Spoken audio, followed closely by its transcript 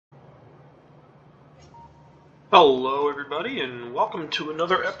Hello everybody and welcome to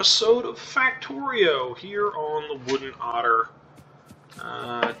another episode of Factorio here on the Wooden Otter.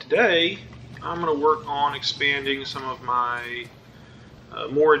 Today I'm going to work on expanding some of my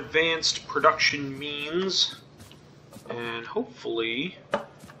more advanced production means and hopefully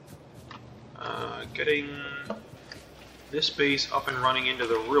getting this base up and running into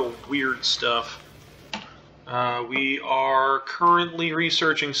the real weird stuff. We are currently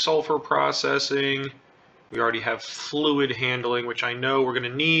researching sulfur processing. We already have fluid handling, which I know we're going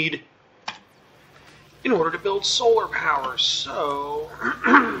to need in order to build solar power. So,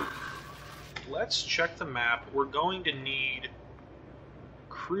 let's check the map. We're going to need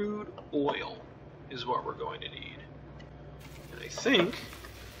crude oil is what we're going to need. And I think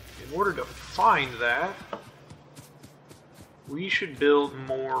in order to find that, we should build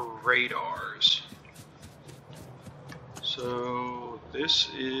more radars. So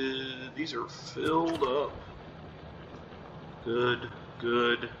these are filled up. Good.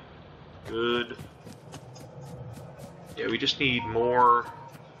 Yeah, we just need more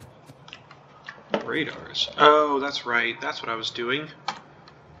radars. Oh, that's right. That's what I was doing.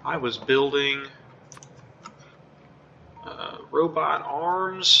 I was building robot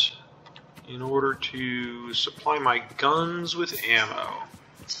arms in order to supply my guns with ammo.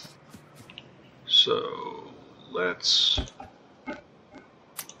 So let's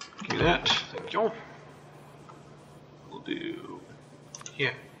do that. Thank you. We'll do.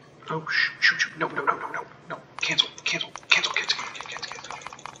 Yeah. Oh, shoot. No. Cancel.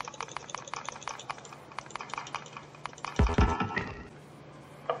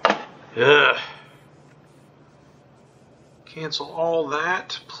 Ugh. Cancel all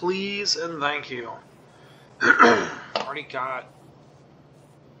that, please, and thank you. Already got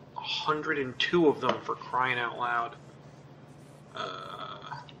 102 of them, for crying out loud.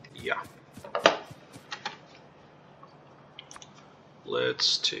 Yeah.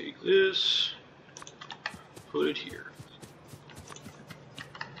 Let's take this, put it here.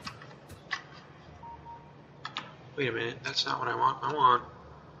 Wait a minute, that's not what I want. I want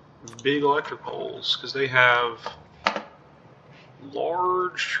big electric poles, because they have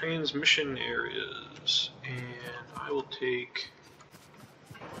large transmission areas. And I will take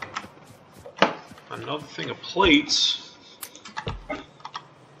another thing of plates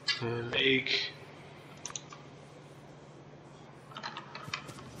and make.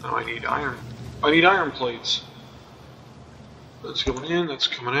 Oh, I need iron. I need iron plates. That's going in, that's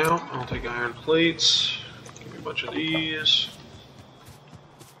coming out. I'll take iron plates. Give me a bunch of these.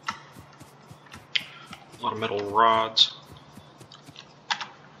 A lot of metal rods.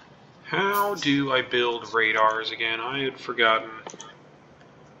 How do I build radars again? I had forgotten.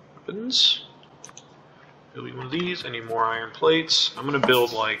 Weapons. Building one of these. I need more iron plates. I'm going to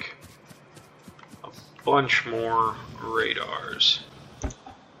build like a bunch more radars.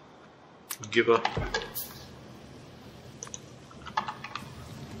 Give up.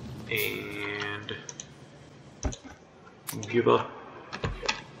 And give up.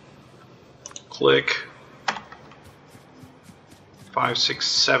 Click. 5, 6,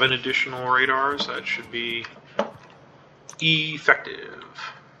 7 additional radars. That should be effective.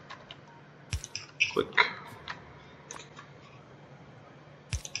 Click.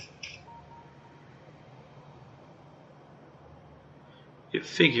 It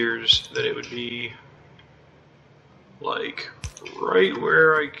figures that it would be like right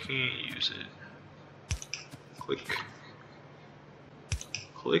where I can't use it. Click.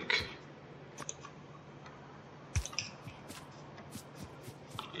 Click.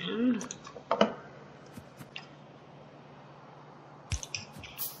 In.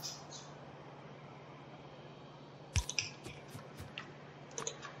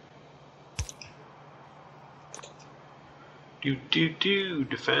 Do,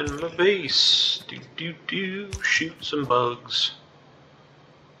 defend my base. Do, shoot some bugs.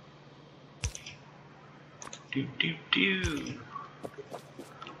 Do,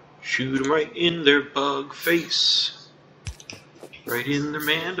 shoot them right in their bug face. Right in their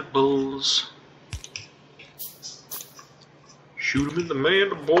mandibles. Shoot them in the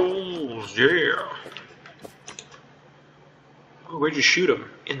mandibles, yeah. Oh, where'd you shoot them?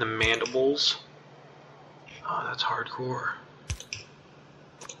 In the mandibles? Oh, that's hardcore.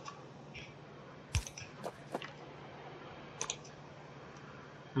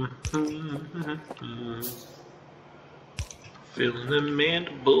 Filling the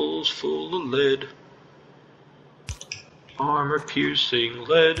mandibles full of lead. Armor piercing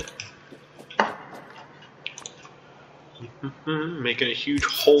lead. Making a huge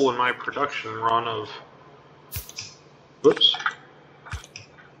hole in my production run of. Whoops.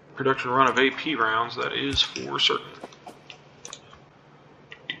 production run of AP rounds, that is for certain.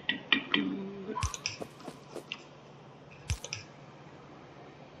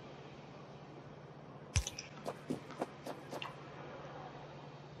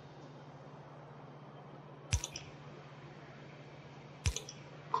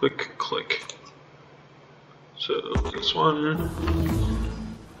 Click, click. So this one,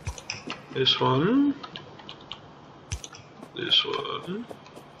 this one, this one.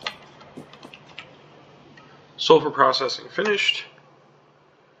 Sulfur processing finished.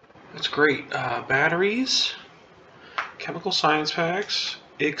 That's great. Batteries, chemical science packs,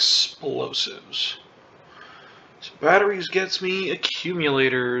 explosives. So batteries gets me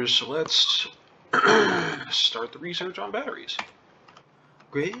accumulators. So let's start the research on batteries.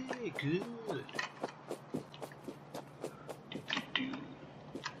 Great, good.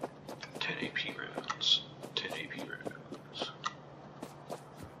 10 AP rounds. 10 AP rounds.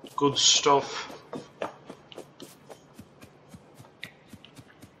 Good stuff.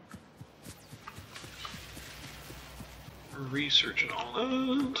 Researching all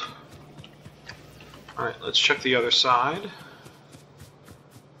that. Alright, let's check the other side.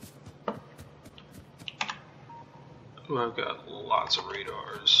 Ooh, I've got lots of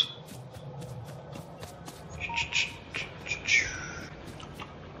radars.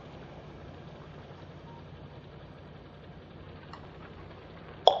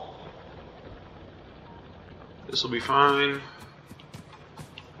 This will be fine.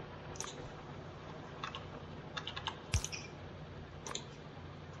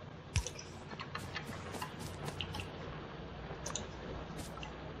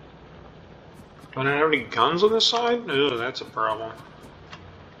 Do I not have any guns on this side? Oh, that's a problem.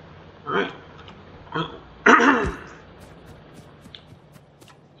 Alright. Well,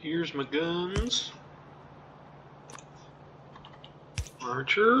 here's my guns.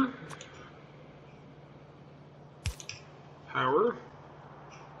 Archer. Power.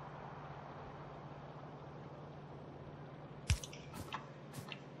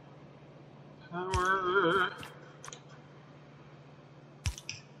 Power.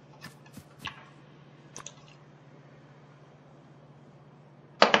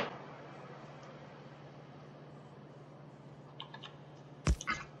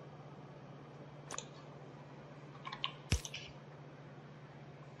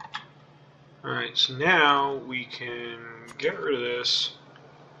 Alright, so now we can get rid of this,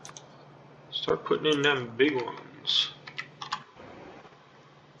 start putting in them big ones.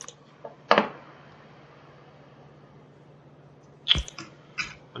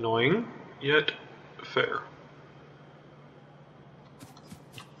 Annoying, yet fair.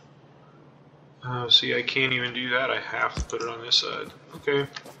 See, I can't even do that, I have to put it on this side. Okay.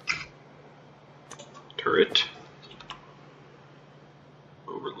 Turret.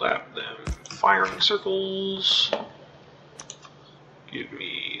 Overlap them. Firing circles. Give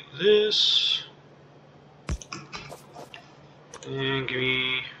me this. And give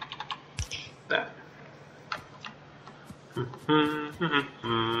me that.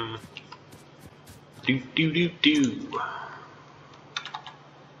 Do.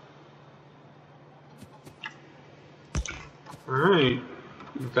 Alright.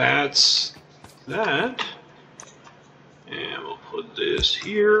 That's that. And we'll put this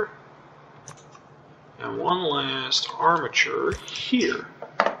here. And one last armature here.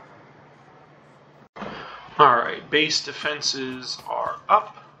 Alright, base defenses are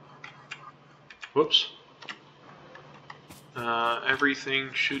up. Whoops.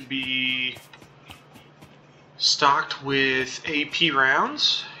 Everything should be stocked with AP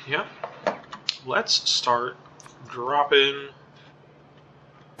rounds. Yep. Let's start dropping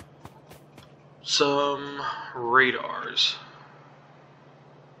some radars.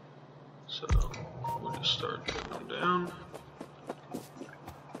 So we'll just start putting them down.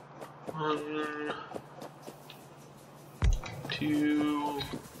 1, 2,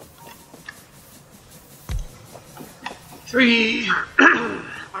 3.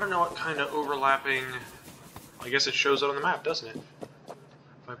 I don't know what kind of overlapping. I guess it shows it on the map, doesn't it?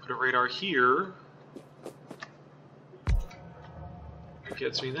 If I put a radar here, it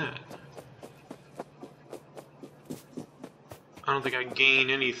gets me that. I don't think I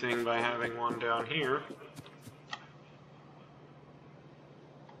gain anything by having one down here.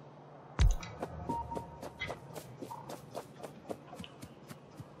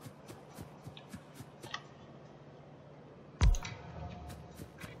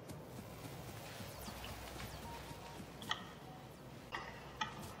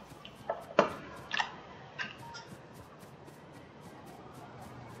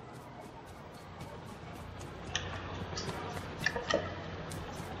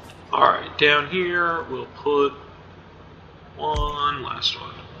 Alright, down here we'll put one last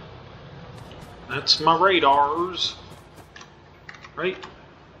one. That's my radars. Right?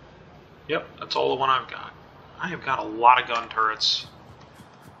 Yep, that's all the one I've got. I have got a lot of gun turrets.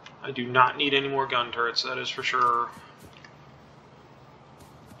 I do not need any more gun turrets, that is for sure.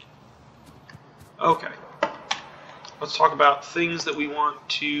 Okay. Let's talk about things that we want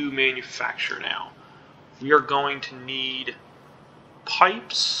to manufacture now. We are going to need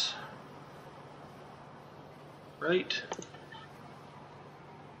pipes, right?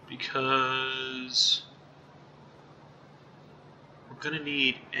 Because we're going to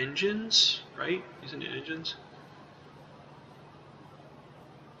need engines, right? Isn't it engines?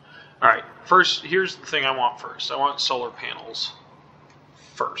 Alright, first, here's the thing I want first. I want solar panels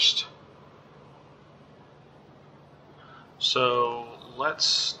first. So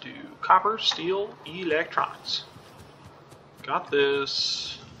let's do copper, steel, electronics. Got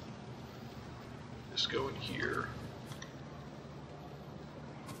this. Let's go in here.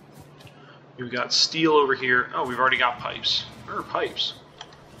 We've got steel over here. Oh, we've already got pipes. Where are pipes?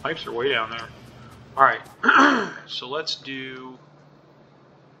 Pipes are way down there. Alright, so let's do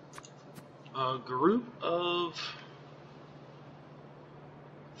a group of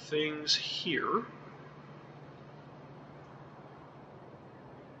things here.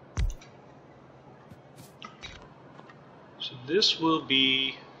 So this will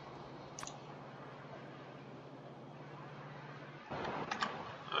be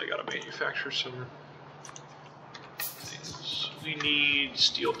I gotta manufacture some things. We need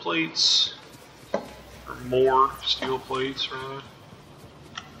steel plates, or more steel plates rather.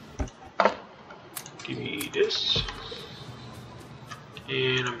 Give me this.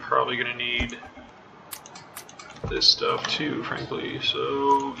 And I'm probably gonna need this stuff too, frankly.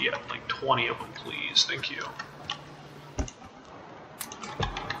 So yeah, like 20 of them, please. Thank you.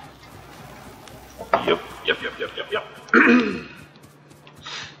 Yep.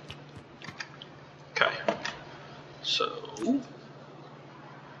 Okay. So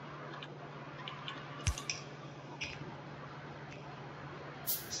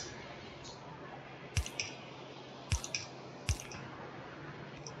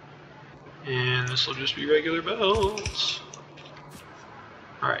and this will just be regular belts.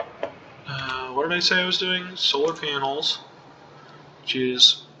 Alright. What did I say I was doing? Solar panels, which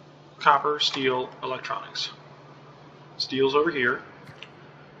is copper, steel, electronics. Steel's over here.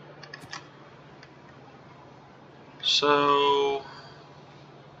 So,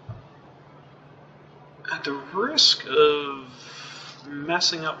 at the risk of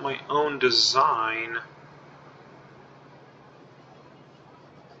messing up my own design,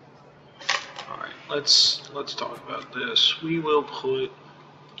 alright, let's talk about this. We will put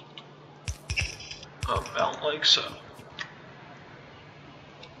a belt like so.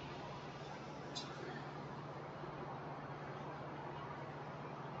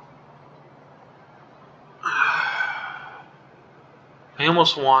 I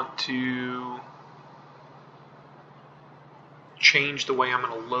almost want to change the way I'm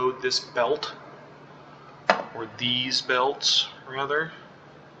going to load this belt, or these belts, rather.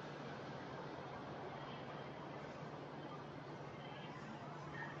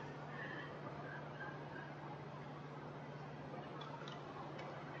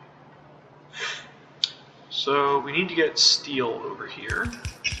 So we need to get steel over here.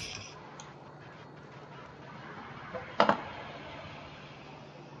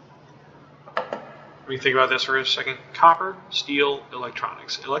 Let me think about this for a second. Copper, steel,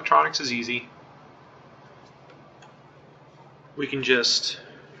 electronics. Electronics is easy. We can just...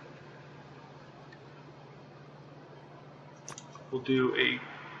 we'll do a...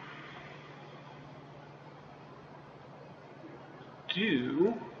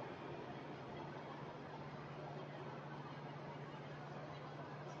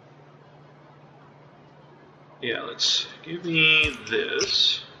 yeah, let's give me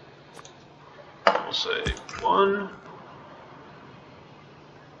this. We'll say 1,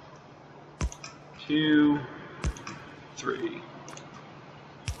 2, 3.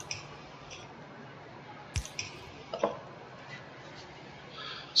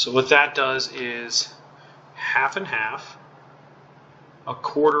 So what that does is half and half, a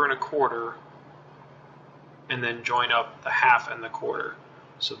quarter and a quarter, and then join up the half and the quarter.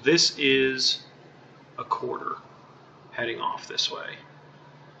 So this is a quarter heading off this way.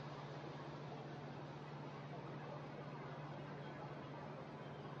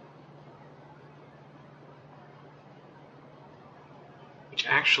 Which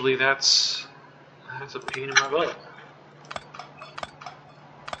actually that's a pain in my butt.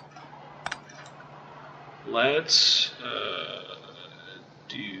 Let's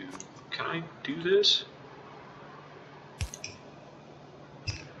do can I do this?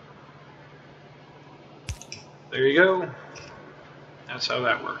 There you go. That's how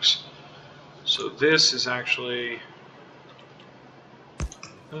that works. So this is actually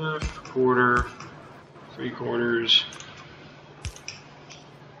a quarter, 3/4.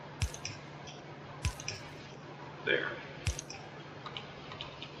 There.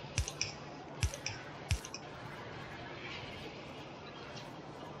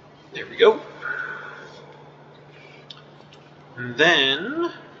 There we go. And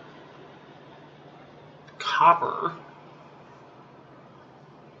then copper.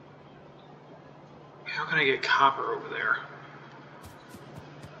 How can I get copper over there?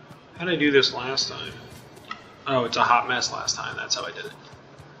 How did I do this last time? Oh, it's a hot mess last time. That's how I did it.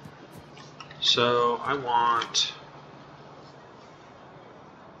 So I want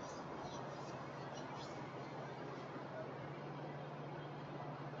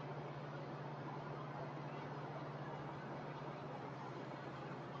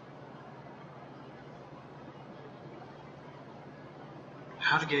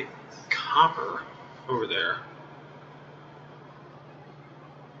how to get copper over there.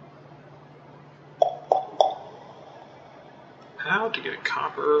 How to get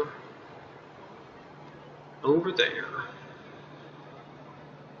copper over there.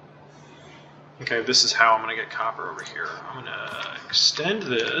 Okay, this is how I'm going to get copper over here. I'm going to extend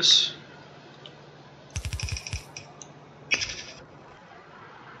this.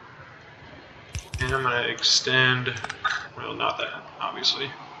 And I'm going to extend, well, not that,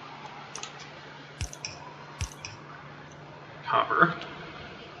 obviously. Copper.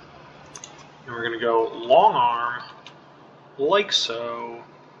 And we're going to go long arm, like so.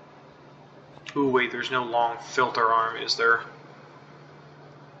 Ooh, wait, there's no long filter arm, is there?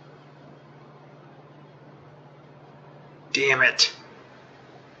 Damn it.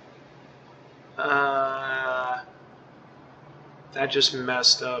 That just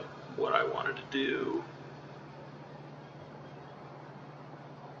messed up what I wanted to do.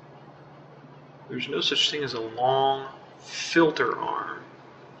 There's no such thing as a long filter arm.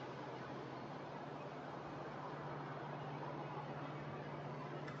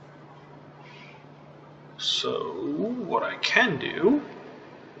 So what I can do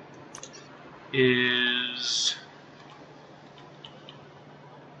is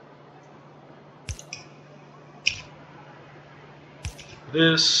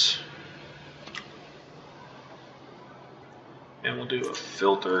this, and we'll do a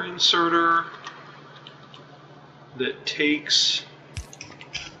filter inserter that takes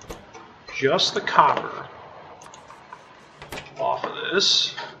just the copper off of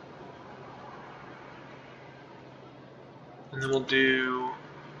this. And then we'll do,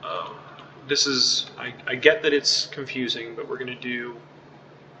 this is, I get that it's confusing, but we're going to do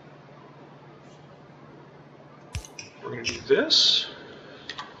this.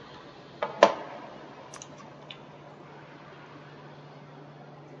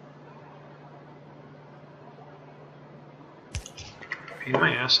 Pain in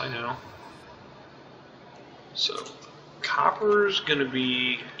my ass, I know. So, copper's going to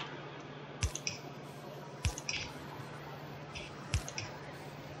be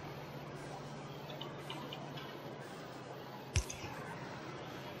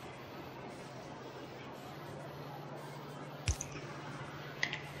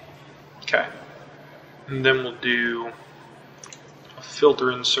okay. And then we'll do a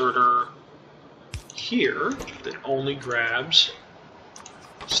filter inserter here that only grabs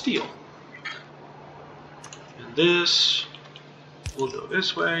steel. And this will go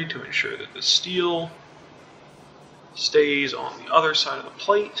this way to ensure that the steel stays on the other side of the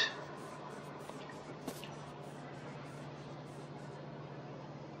plate.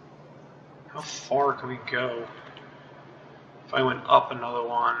 How far can we go? If I went up another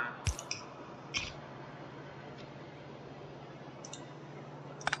one,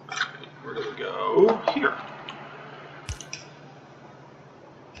 where do we go? Here.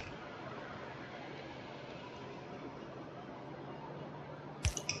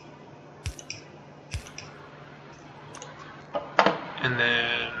 And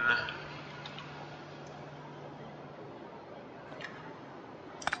then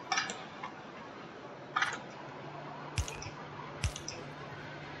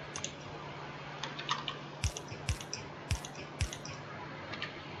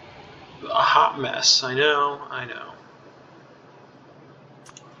a hot mess. I know, I know.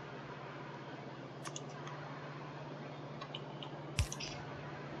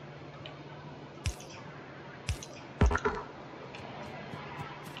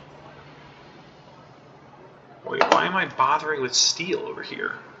 Wait, why am I bothering with steel over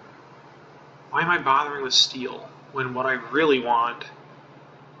here? Why am I bothering with steel when what I really want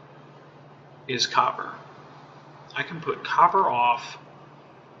is copper? I can put copper off,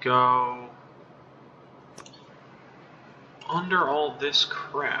 go under all this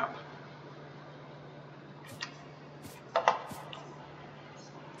crap.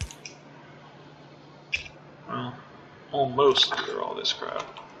 Well, almost under all this crap.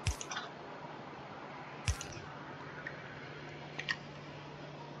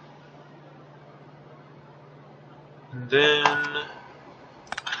 And then,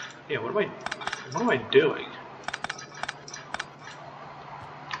 yeah, what am I doing?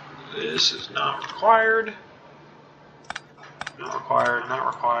 This is not required. Not required, not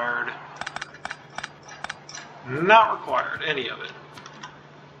required. Not required, any of it.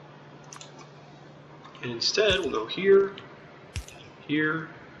 And instead, we'll go here, here,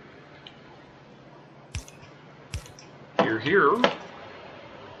 here, here,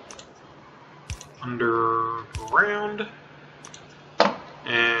 underground,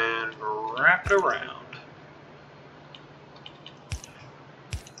 and wrap it around.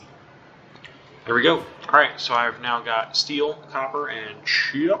 There we go. Alright, so I've now got steel, copper, and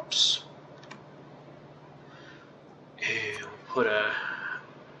chips. And we'll put a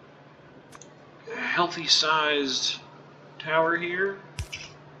healthy sized tower here,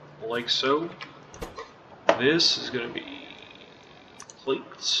 like so. This is going to be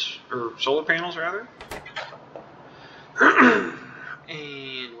plates, or solar panels rather.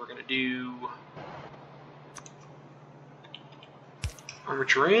 And we're going to do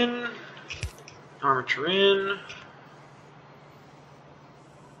armature in, armature in,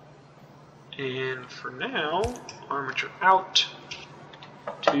 and for now, armature out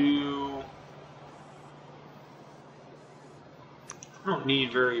to, I don't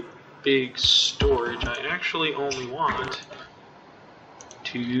need very big storage, I actually only want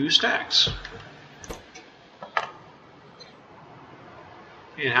 2 stacks.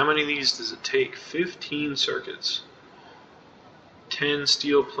 And how many of these does it take? 15 circuits. 10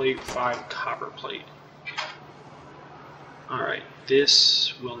 steel plate, 5 copper plate. Alright,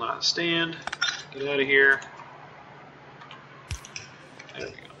 this will not stand. Get out of here. There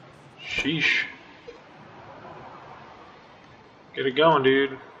we go. Sheesh. Get it going,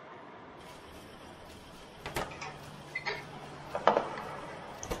 dude. How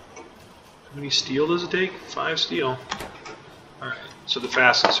many steel does it take? 5 steel. Alright, so the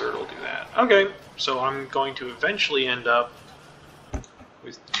fast insert will do that. Okay, so I'm going to eventually end up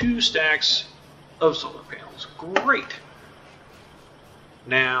with 2 stacks of solar panels. Great!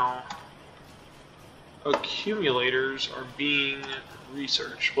 Now, accumulators are being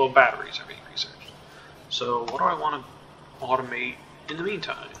researched. Well, batteries are being researched. So what do I want to automate in the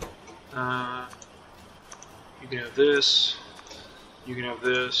meantime? You can have this, you can have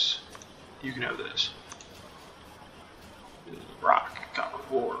this, you can have this. Rock, copper,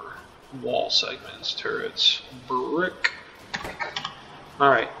 ore, wall segments, turrets, brick.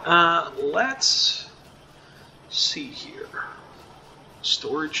 Alright, let's see here.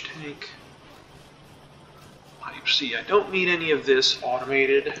 Storage tank. Pipe C. I don't need any of this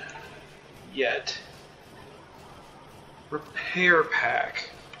automated yet. Repair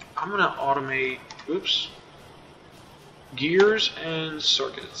pack. I'm going to automate, oops, gears and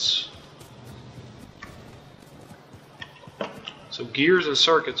circuits. So gears and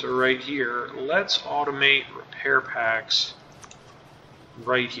circuits are right here. Let's automate repair packs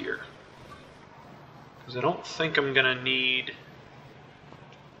right here. Because I don't think I'm going to need...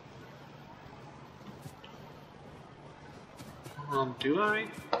 do I?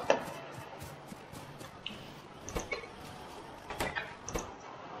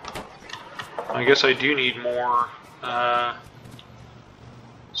 I guess I do need more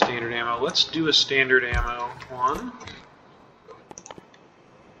standard ammo. Let's do a standard ammo one.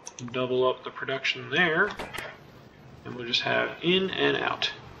 Double up the production there. And we'll just have in and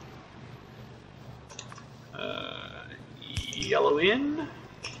out. Yellow in,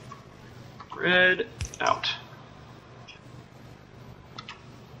 red out.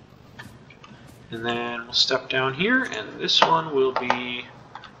 And then we'll step down here, and this one will be,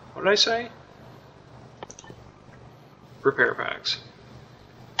 what did I say? Repair packs.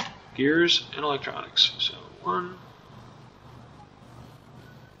 Gears and electronics. So one.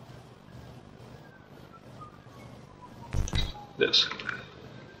 This.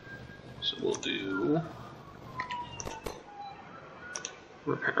 So we'll do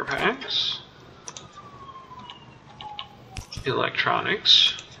repair packs,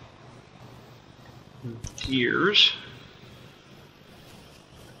 electronics, gears,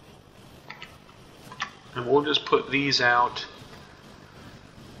 and we'll just put these out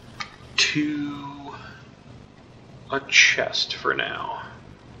to a chest for now.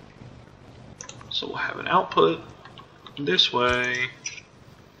 So we'll have an output this way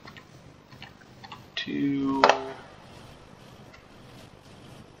to,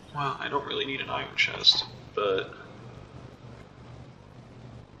 well, I don't really need an iron chest, but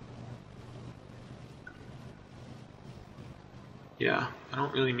yeah, I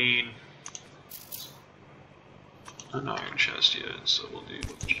don't really need an iron chest yet, so we'll do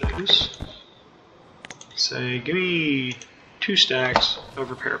this. Say, give me 2 stacks of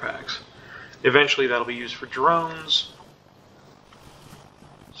repair packs. Eventually that'll be used for drones.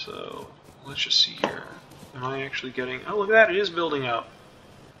 So, let's just see here. Am I actually getting... Oh, look at that, it is building up.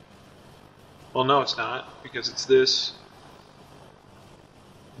 Well, no, it's not, because it's this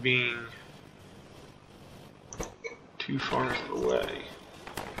being too far away.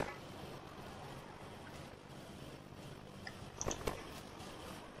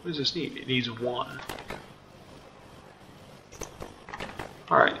 What does this need? It needs 1.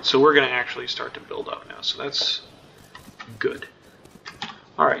 Alright, so we're going to actually start to build up now, so that's good.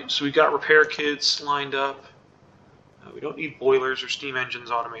 Alright, so we've got repair kits lined up. We don't need boilers or steam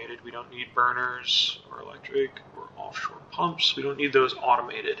engines automated. We don't need burners or electric or offshore pumps. We don't need those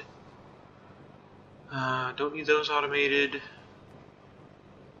automated. Don't need those automated.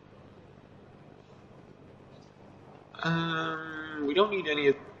 We don't need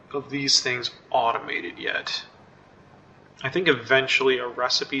any of these things automated yet. I think eventually a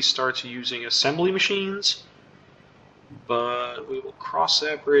recipe starts using assembly machines, but we will cross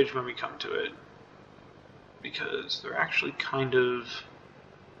that bridge when we come to it, because they're actually kind of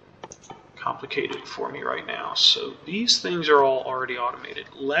complicated for me right now. So these things are all already automated.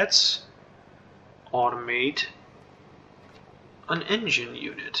 Let's automate an engine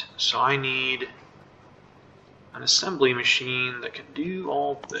unit. So I need an assembly machine that can do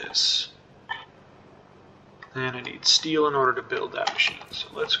all this. And I need steel in order to build that machine. So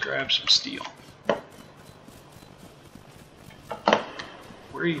let's grab some steel.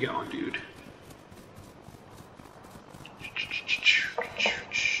 Where are you going, dude?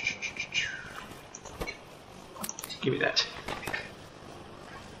 Give me that.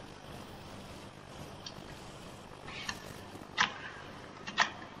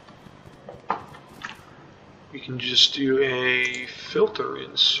 We can just do a filter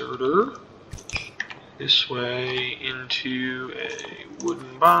inserter this way into a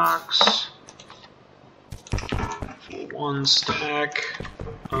wooden box for 1 stack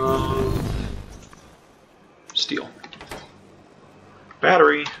of steel.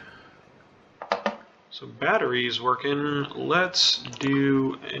 Battery. So battery is working. Let's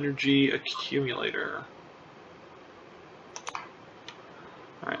do energy accumulator.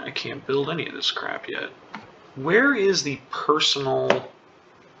 Alright, I can't build any of this crap yet. Where is the personal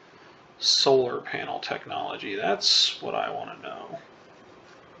solar panel technology? That's what I want to know.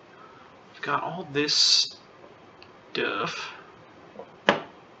 We've got all this stuff.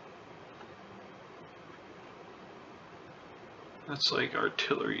 That's like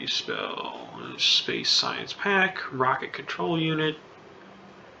artillery spell, space science pack, rocket control unit,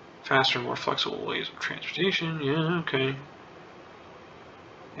 faster and more flexible ways of transportation. Yeah, okay.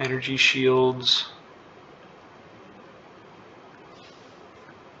 Energy shields.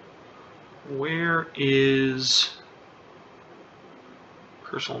 Where is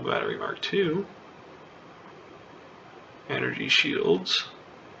personal battery Mark II? Energy shields.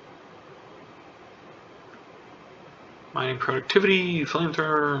 Mining productivity,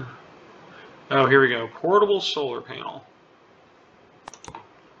 flamethrower. Oh, here we go. Portable solar panel.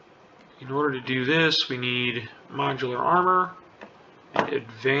 In order to do this, we need modular armor and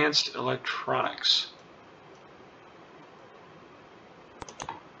advanced electronics.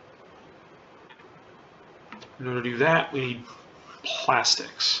 In order to do that, we need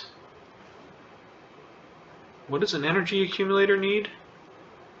plastics. What does an energy accumulator need?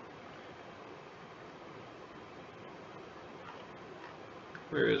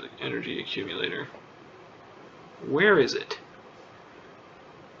 Where is it? Energy accumulator? Where is it?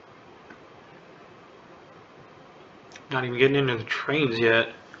 Not even getting into the trains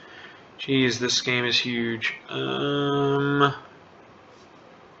yet. Jeez, this game is huge. I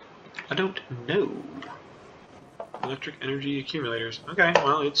don't know. Electric energy accumulators. Okay,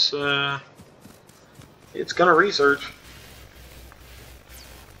 well, it's gonna research.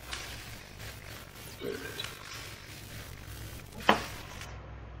 Wait a minute.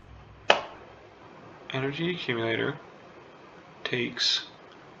 Energy accumulator takes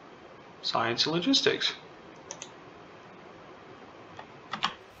science and logistics.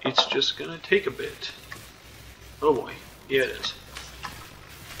 It's just gonna take a bit. Oh boy, yeah it is.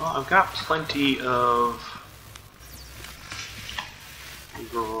 Well, I've got plenty of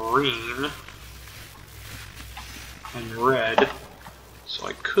green and red, so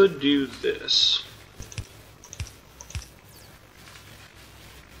I could do this.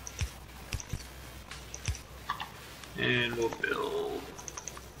 And we'll build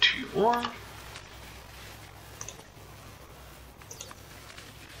 2 more.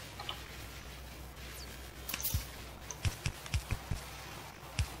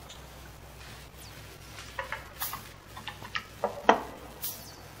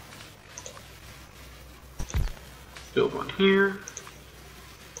 Build one here.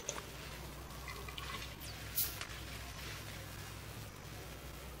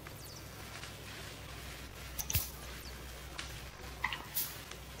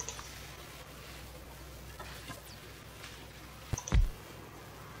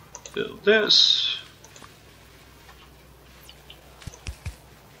 Build this.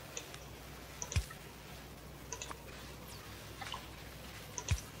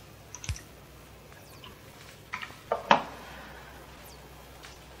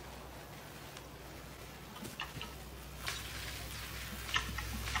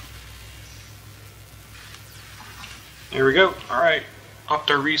 There we go. Alright,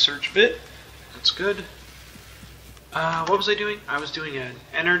 upped our research bit. That's good. What was I doing? I was doing an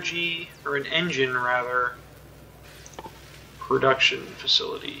engine rather, production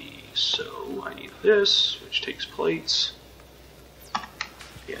facility. So I need this, which takes plates.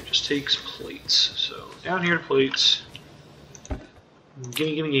 Yeah, it just takes plates. So down here to plates.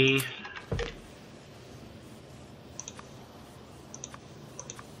 Gimme, gimme, gimme.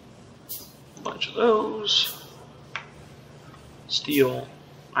 A bunch of those. Steel,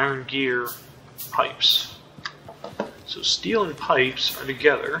 iron gear, pipes. So steel and pipes are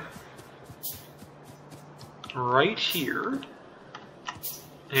together right here,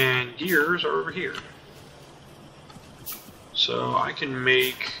 and gears are over here. So I can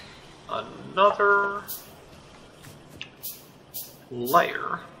make another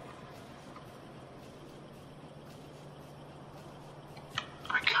layer.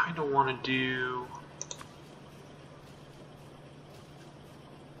 I kind of want to do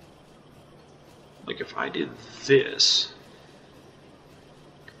like if I did this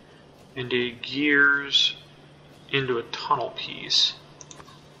and did gears into a tunnel piece.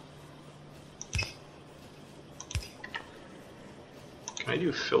 Can I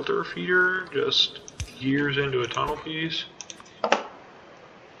do filter feeder? Just gears into a tunnel piece?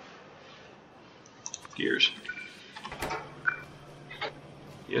 Gears.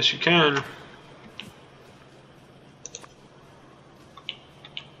 Yes, you can.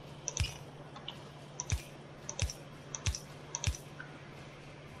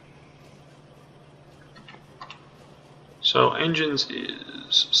 So engines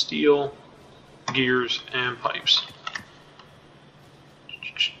is steel, gears, and pipes.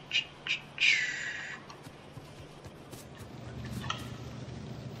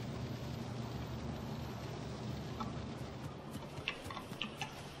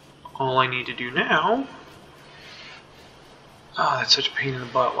 All I need to do now... Oh, that's such a pain in the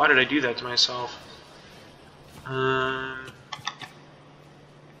butt. Why did I do that to myself?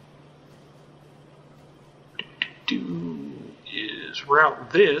 Is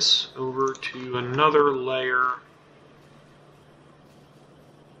route this over to another layer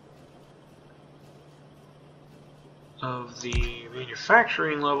of the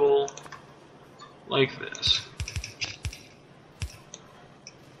manufacturing level like this.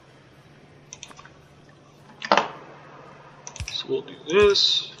 So we'll do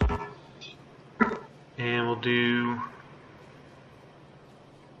this, and we'll do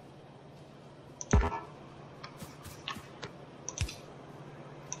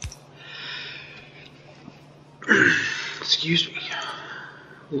excuse me,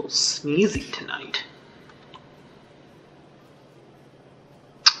 a little sneezy tonight.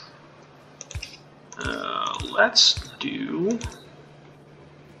 Let's do,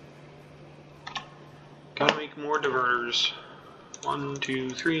 gotta make more diverters. 1, 2,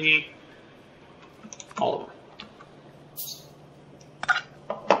 3, all of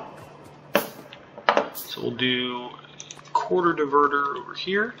them. So we'll do quarter diverter over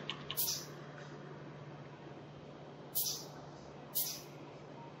here.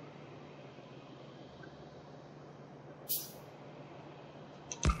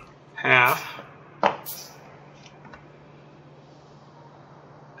 Half.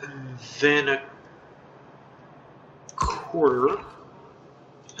 And then a quarter.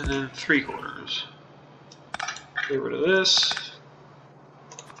 And then 3/4. Get rid of this.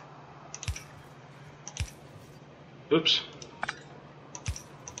 Oops.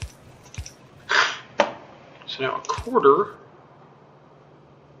 So now a quarter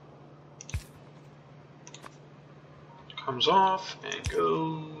comes off and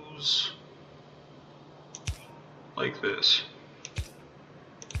goes like this.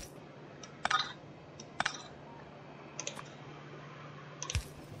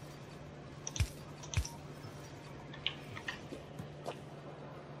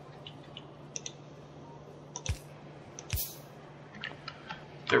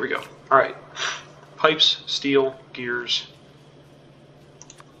 There we go. All right. Pipes, steel, gears,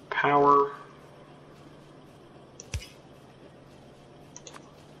 power.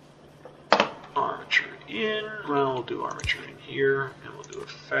 Armature in. Well, we'll do armature in here, and we'll do a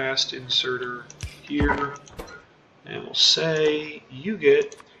fast inserter here, and we'll say you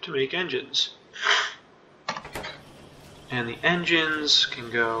get to make engines. And the engines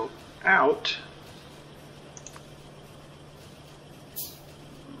can go out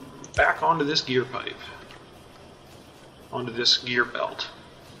back onto this gear pipe, onto this gear belt,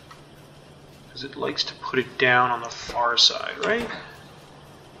 because it likes to put it down on the far side, right?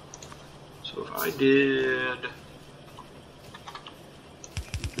 So if I did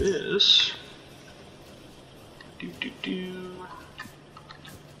this,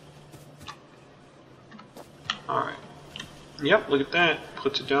 Alright. Yep, look at that.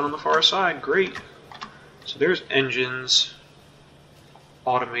 Puts it down on the far side. Great. So there's engines.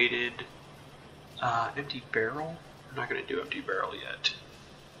 Automated. Empty barrel? I'm not going to do empty barrel yet.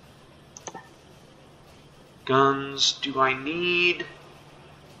 Guns. Do I need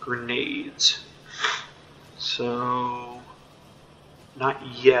grenades? So, not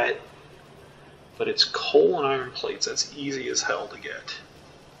yet. But it's coal and iron plates. That's easy as hell to get.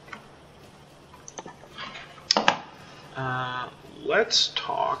 Let's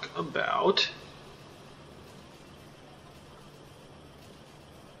talk about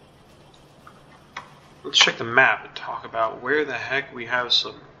let's check the map and talk about where the heck we have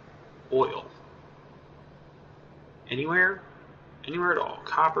some oil. Anywhere? Anywhere at all.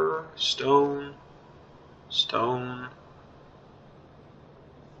 Copper, stone, stone.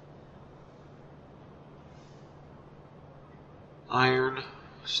 Iron,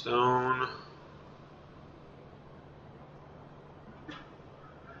 stone.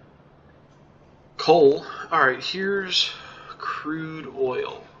 Coal. Alright, here's crude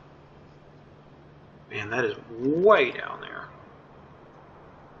oil. Man, that is way down there.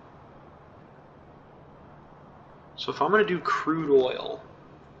 So if I'm going to do crude oil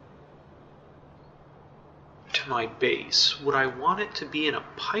to my base, would I want it to be in a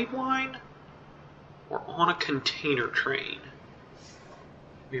pipeline or on a container train?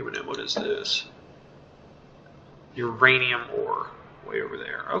 Wait a minute, what is this? Uranium ore. Way over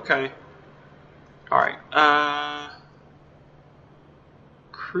there. Okay. Alright.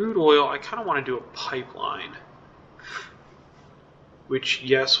 Crude oil, I kind of want to do a pipeline. Which,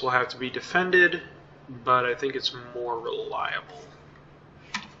 yes, will have to be defended, but I think it's more reliable.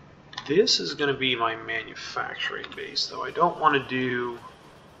 This is going to be my manufacturing base, though. I don't want to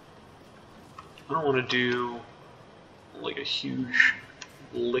do like a huge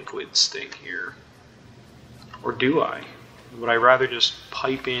liquids thing here. Or do I? Would I rather just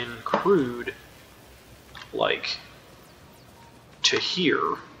pipe in crude like to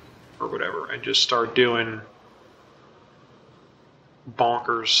here or whatever and just start doing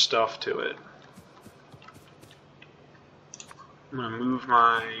bonkers stuff to it? I'm going to move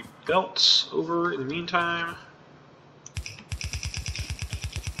my belts over in the meantime.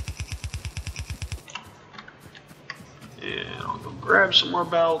 And I'll go grab some more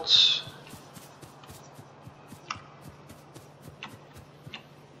belts.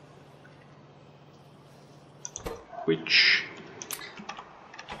 Which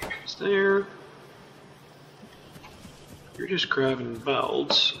is there. You're just grabbing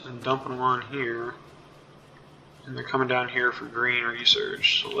belts and dumping them on here. And they're coming down here for green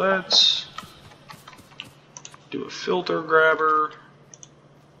research. So let's do a filter grabber.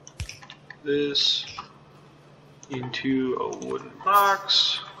 This into a wooden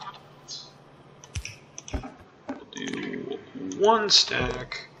box. We'll do one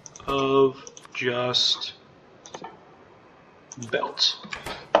stack of just belts.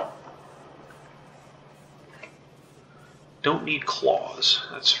 Don't need claws,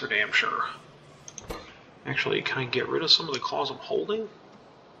 that's for damn sure. Actually, can I get rid of some of the claws I'm holding?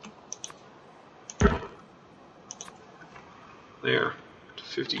 There,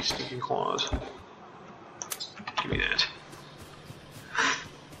 50 stinking claws. Give me that.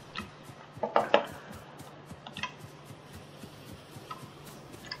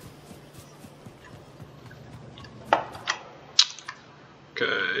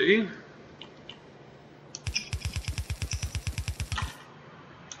 Okay.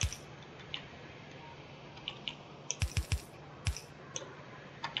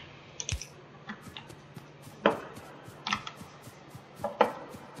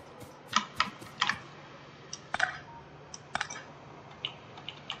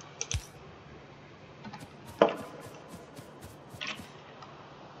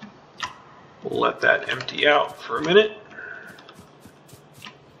 let that empty out for a minute.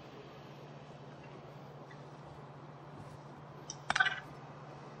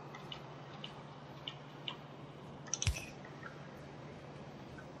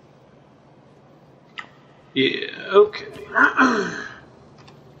 Yeah, okay.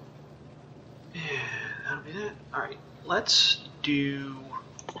 Yeah, that'll be that. Alright, let's do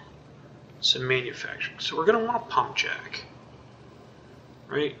some manufacturing. So we're going to want a pump jack.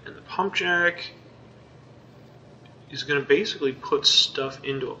 Right? And the pump jack is going to basically put stuff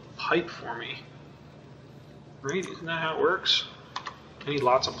into a pipe for me. Right? Isn't that how it works? I need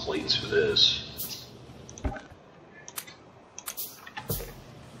lots of plates for this.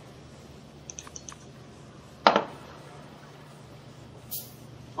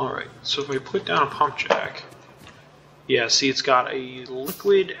 Alright, so if I put down a pump jack, yeah, see, it's got a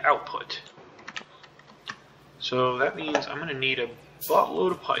liquid output. So that means I'm going to need a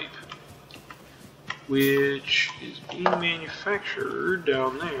buttload of pipe, which is being manufactured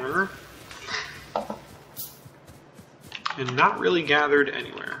down there and not really gathered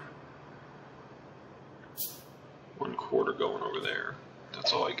anywhere. 1/4 going over there.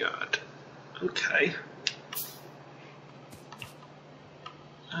 That's all I got. Okay.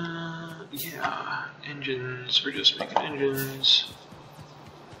 Yeah, engines, we're just making engines.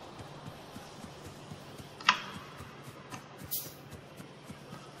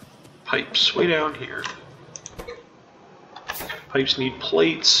 Pipes, way down here. Pipes need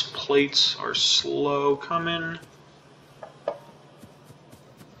plates, plates are slow coming.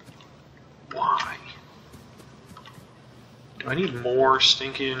 Why? Do I need more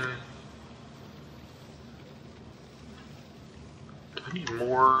stinking... I need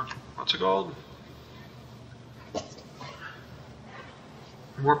more, what's it called?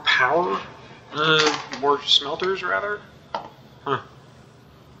 More power? More smelters, rather? Huh.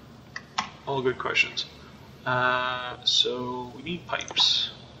 All good questions. So we need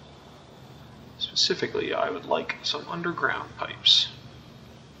pipes. Specifically, I would like some underground pipes.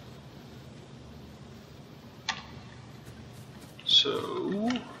 So,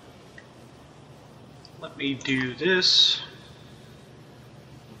 let me do this.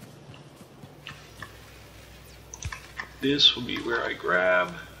 This will be where I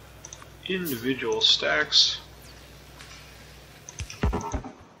grab individual stacks.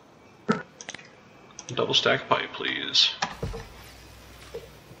 Double stack pipe, please.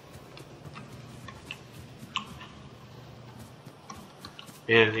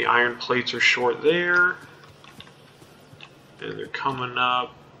 And the iron plates are short there. And they're coming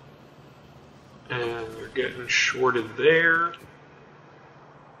up. And they're getting shorted there.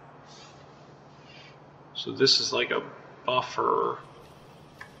 So this is like a buffer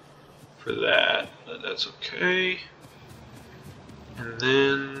for that, but that's okay. And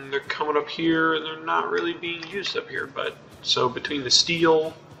then they're coming up here and they're not really being used up here, but so between the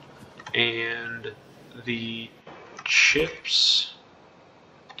steel and the chips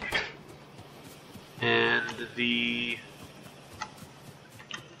and the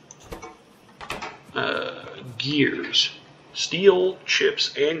gears, steel,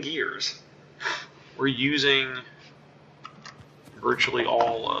 chips, and gears, we're using virtually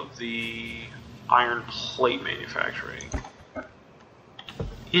all of the iron plate manufacturing.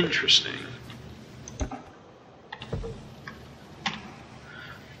 Interesting.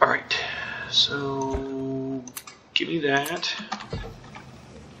 Alright, so give me that.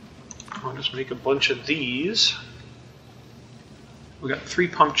 I'll just make a bunch of these. We got 3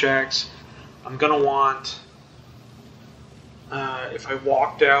 pump jacks. I'm gonna want, if I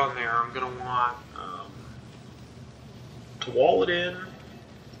walk down there, I'm gonna want to wall it in.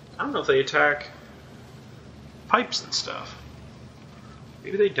 I don't know if they attack pipes and stuff.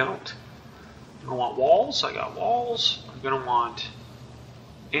 Maybe they don't. I'm gonna want walls. I got walls. I'm gonna want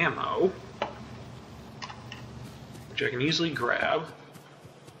ammo, which I can easily grab.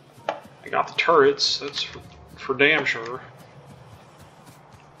 I got the turrets. That's for damn sure.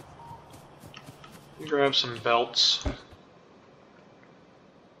 Let me grab some belts.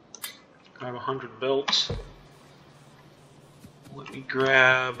 Grab 100 belts. Let me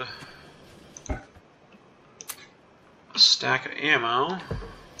grab a stack of ammo.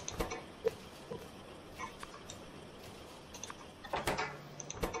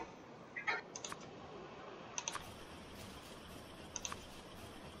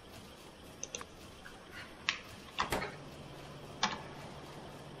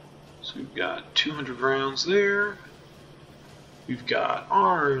 So we've got 200 rounds there. We've got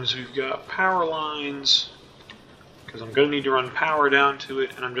arms, we've got power lines, because I'm going to need to run power down to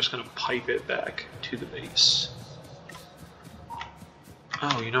it, and I'm just going to pipe it back to the base.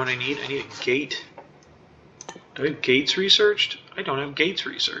 Oh, you know what I need? I need a gate. Do I have gates researched? I don't have gates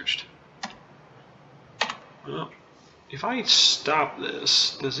researched. Well, if I stop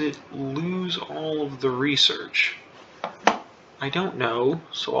this, does it lose all of the research? I don't know,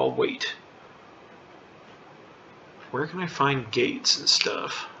 so I'll wait. Where can I find gates and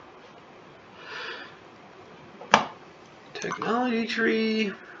stuff? Technology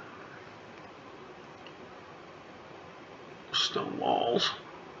tree. Stone walls.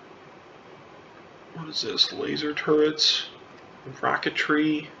 What is this? Laser turrets.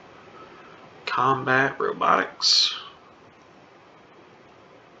 Rocketry. Combat robotics.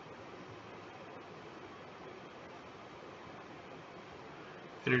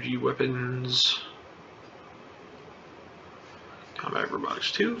 Energy weapons. Combat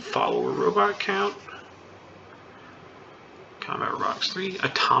robotics 2. Follower robot count. Combat robotics 3.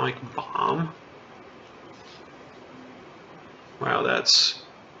 Atomic bomb. Wow, that's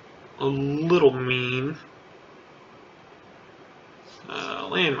a little mean.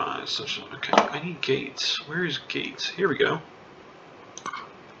 Landmines. Okay, I need gates. Where is gates? Here we go.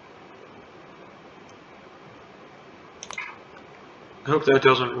 I hope that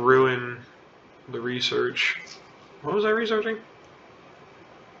doesn't ruin the research. What was I researching?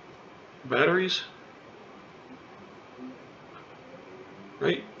 Batteries?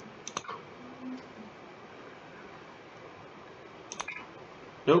 Right?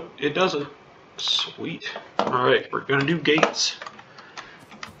 Nope, it doesn't. Sweet. Alright, we're gonna do gates.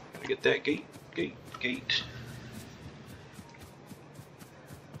 Gotta get that gate.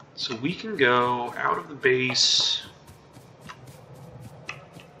 So we can go out of the base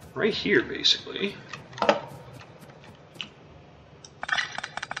right here, basically.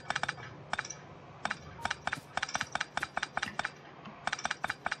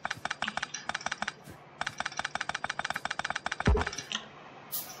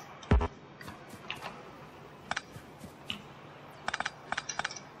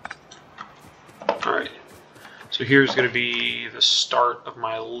 So here's going to be the start of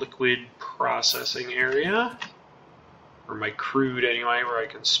my liquid processing area, or my crude anyway, where I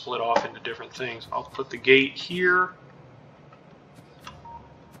can split off into different things. I'll put the gate here,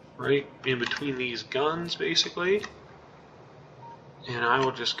 right in between these guns, basically, and I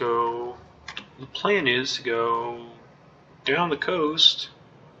will just go, the plan is to go down the coast,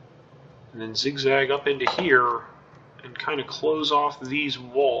 and then zigzag up into here, and kind of close off these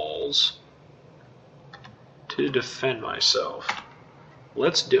walls to defend myself.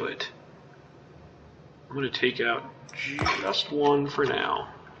 Let's do it. I'm going to take out just one for now.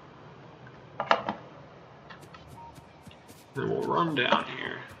 Then we'll run down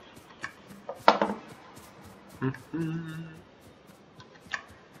here.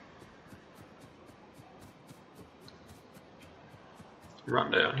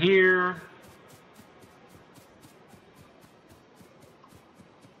 Run down here.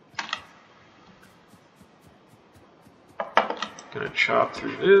 Gonna chop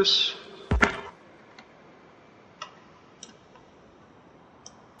through this.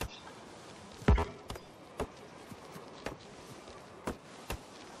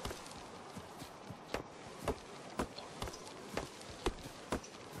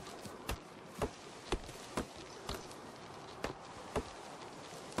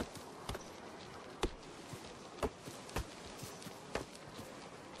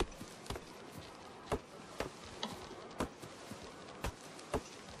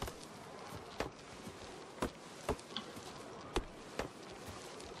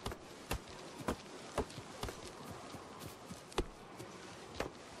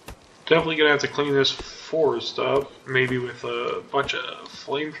 Definitely gonna have to clean this forest up, maybe with a bunch of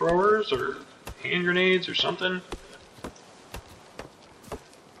flamethrowers or hand grenades or something.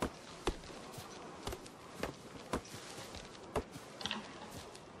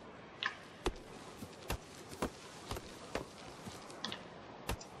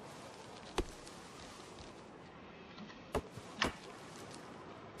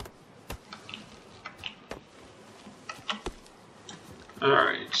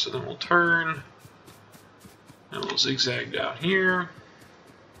 Alright, so then we'll turn, and we'll zigzag down here.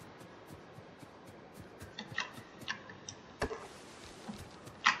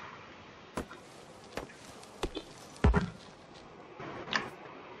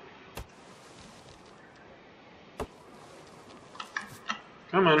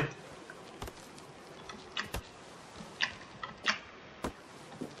 Come on.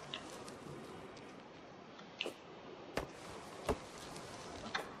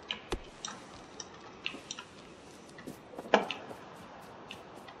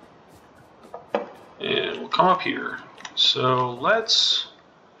 And we'll come up here. So let's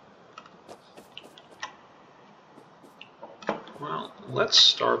let's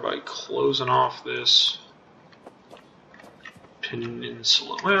start by closing off this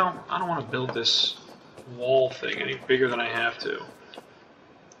peninsula. Well, I don't want to build this wall thing any bigger than I have to.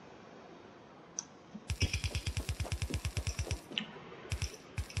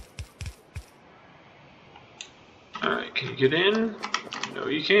 Alright, can you get in? No,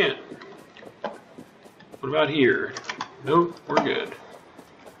 you can't. What about here? Nope, we're good.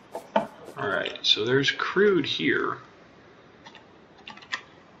 Alright, so there's crude here.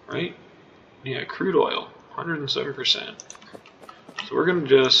 Right? Yeah, crude oil, 107%. So we're going to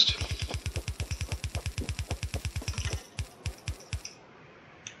just...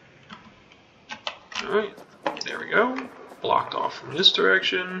 Alright, there we go. Blocked off from this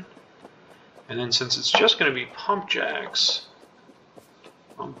direction. And then since it's just going to be pump jacks,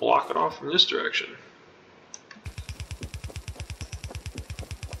 I'll block it off from this direction.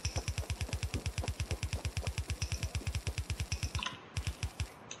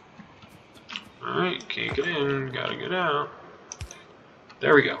 Alright, can't get in, gotta get out.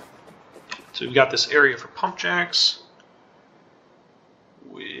 There we go. So we've got this area for pump jacks,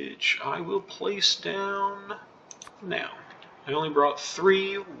 which I will place down now. I only brought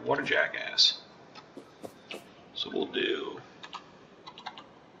 3, what a jackass. So we'll do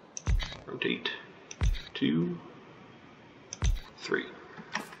rotate 2, 3.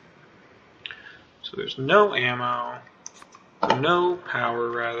 So there's no ammo, no power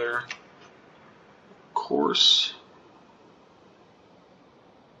rather. Course.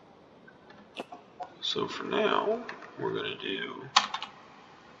 So for now, we're going to do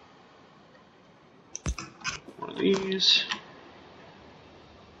one of these,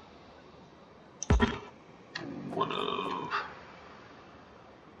 one of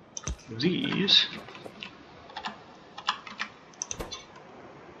these,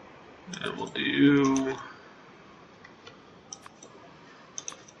 and we'll do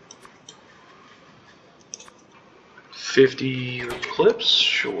 50 clips,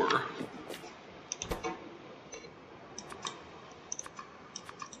 sure.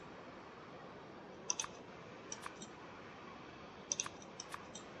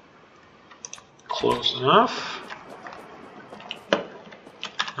 Close enough.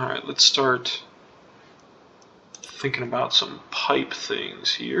 Alright, let's start thinking about some pipe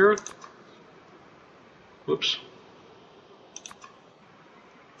things here. Whoops.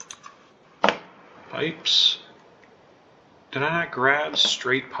 Pipes. Did I not grab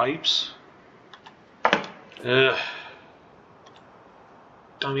straight pipes? Ugh.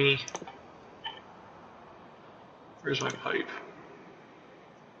 Dummy. Where's my pipe?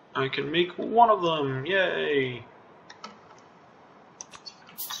 I can make one of them! Yay!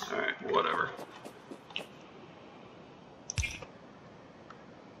 Alright, whatever.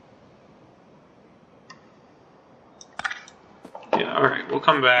 Yeah, alright, we'll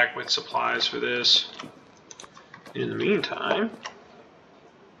come back with supplies for this. In the meantime,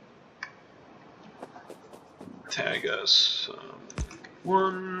 tag us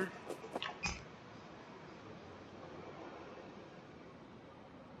 1,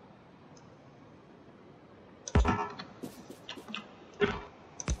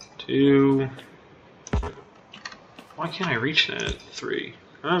 2. Why can't I reach that? 3.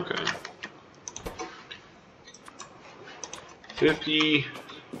 Okay. 50.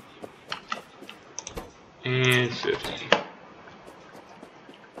 And 50.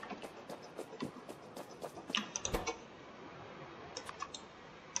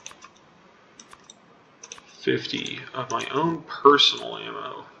 $50 of my own personal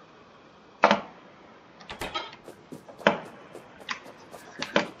ammo.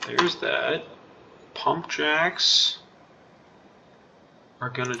 There's that. Pump jacks are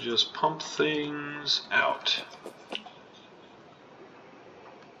gonna just pump things out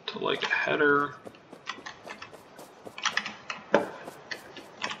to like a header.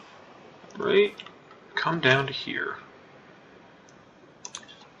 Right? Come down to here.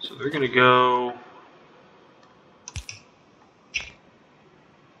 So they're gonna go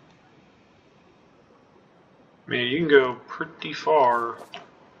man, you can go pretty far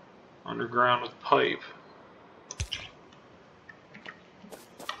underground with pipe.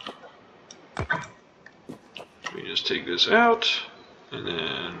 Let me just take this out, and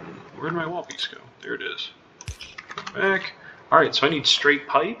then where'd my wall piece go? There it is. Go back. Alright, so I need straight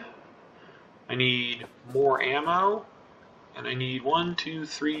pipe. I need more ammo, and I need 1, 2,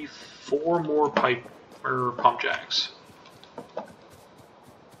 3, 4 more pipe or pump jacks.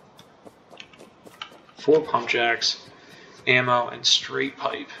 4 pump jacks, ammo, and straight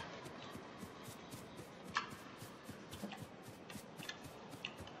pipe.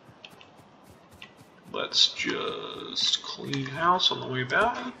 let's just clean house on the way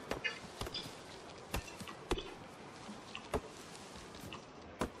back.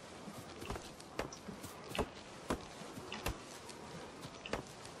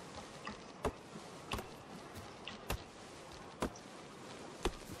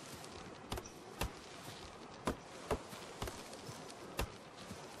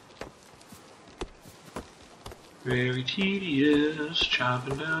 Very tedious,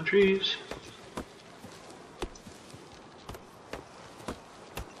 chopping down trees.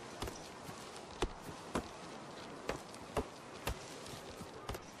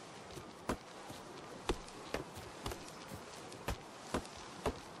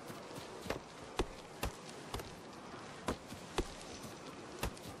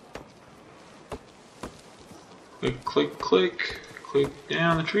 Click, click, click, click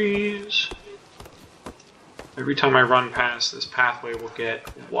down the trees. Every time I run past, this pathway will get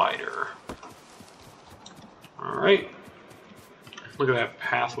wider. Alright. Look at that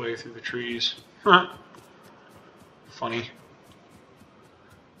pathway through the trees. Huh. Funny.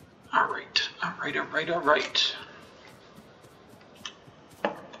 Alright, alright, alright, alright.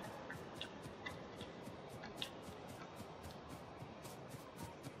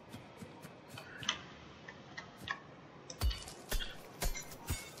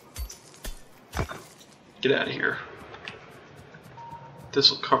 Get out of here.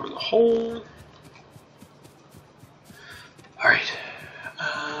 This will cover the hole. Alright.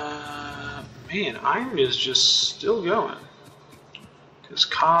 Man, iron is just still going. Because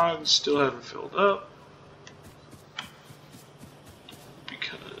cogs still haven't filled up.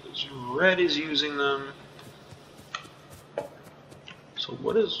 Because red is using them. So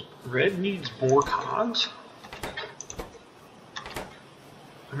what is... red needs more cogs?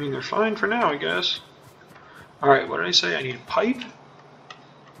 I mean, they're fine for now, I guess. Alright, what did I say? I need a pipe.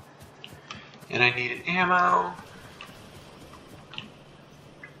 And I need ammo.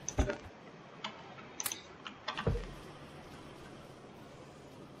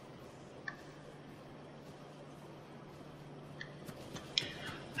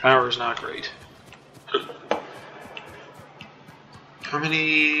 Power's not great. How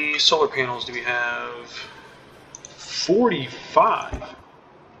many solar panels do we have? 45.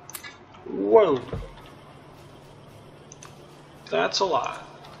 Whoa. That's a lot.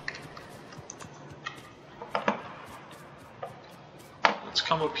 Let's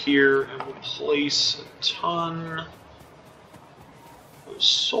come up here and we'll place a ton of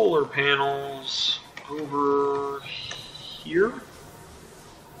solar panels over here.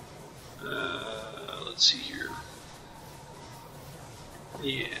 Let's see here.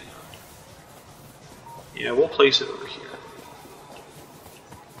 Yeah, we'll place it over here.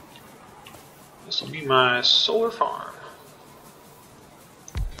 This will be my solar farm.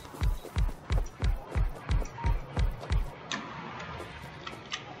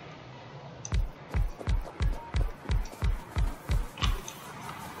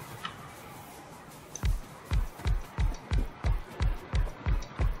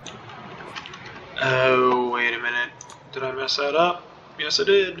 Oh, wait a minute. Did I mess that up? Yes, I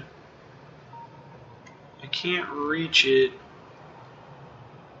did. I can't reach it.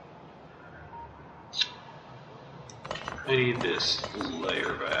 I need this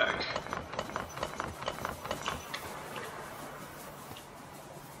layer back.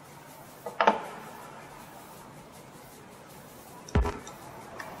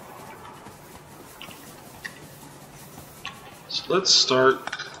 So let's start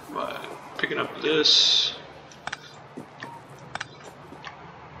by picking up this.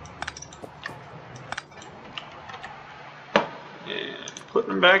 And putting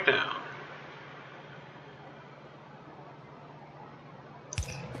them back down.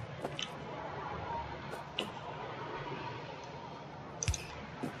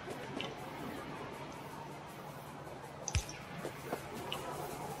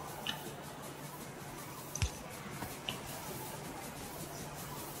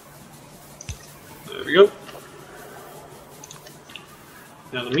 There we go.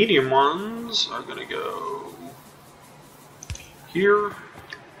 Now the medium ones are going to go here,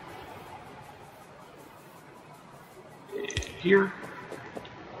 and here,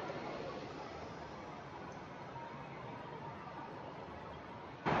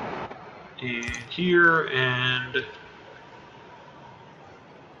 and here, and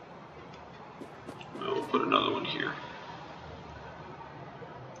we'll put another one here.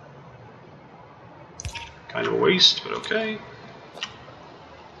 Kind of a waste, but okay.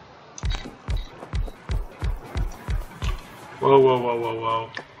 Whoa, whoa, whoa, whoa, whoa.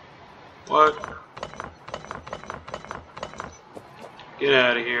 What? Get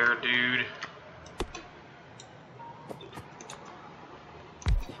out of here, dude.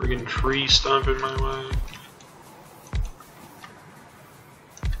 Friggin' tree stump in my way.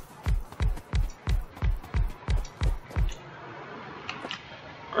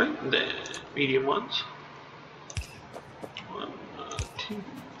 Alright, then medium ones. 1, 2,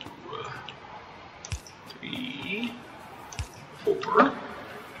 3, 4.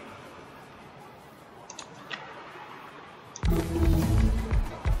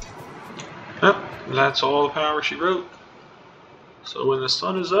 Yep, that's all the power she wrote. So when the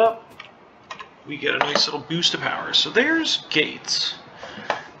sun is up, we get a nice little boost of power. So there's gates.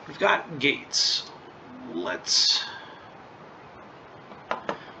 We've got gates. Let's...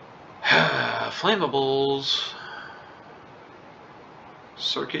 flammables.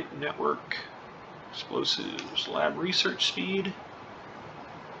 Circuit network. Explosives. Lab research speed.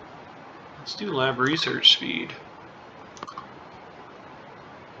 Let's do lab research speed.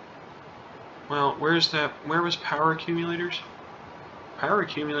 Well, where was power accumulators? Power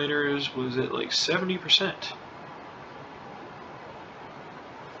accumulators was at like 70%.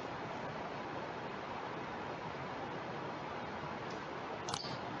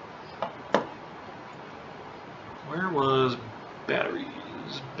 Where was batteries?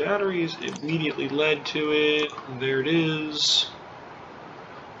 Batteries immediately led to it. There it is.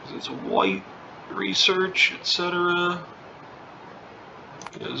 It's white, research, etc.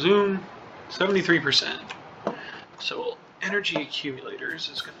 Zoom, 73%. So energy accumulators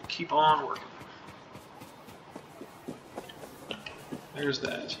is going to keep on working. There's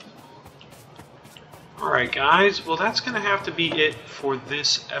that. Alright guys, well that's going to have to be it for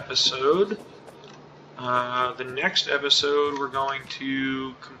this episode. The next episode we're going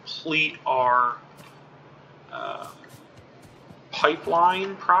to complete our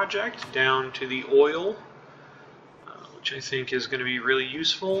pipeline project down to the oil, which I think is going to be really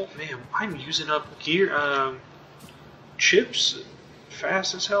useful. Man, I'm using up chips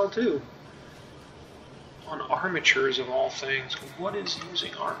fast as hell too. On armatures of all things. What is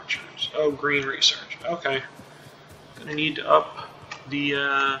using armatures? Oh, green research. Okay. Gonna need to up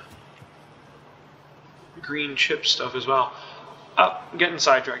the green chip stuff as well. Oh, I'm getting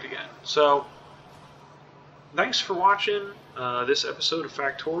sidetracked again. So, thanks for watching this episode of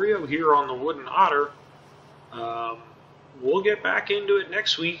Factorio here on the Wooden Otter. We'll get back into it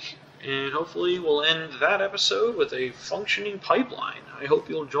next week, and hopefully we'll end that episode with a functioning pipeline. I hope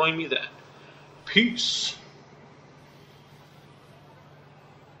you'll join me then. Peace.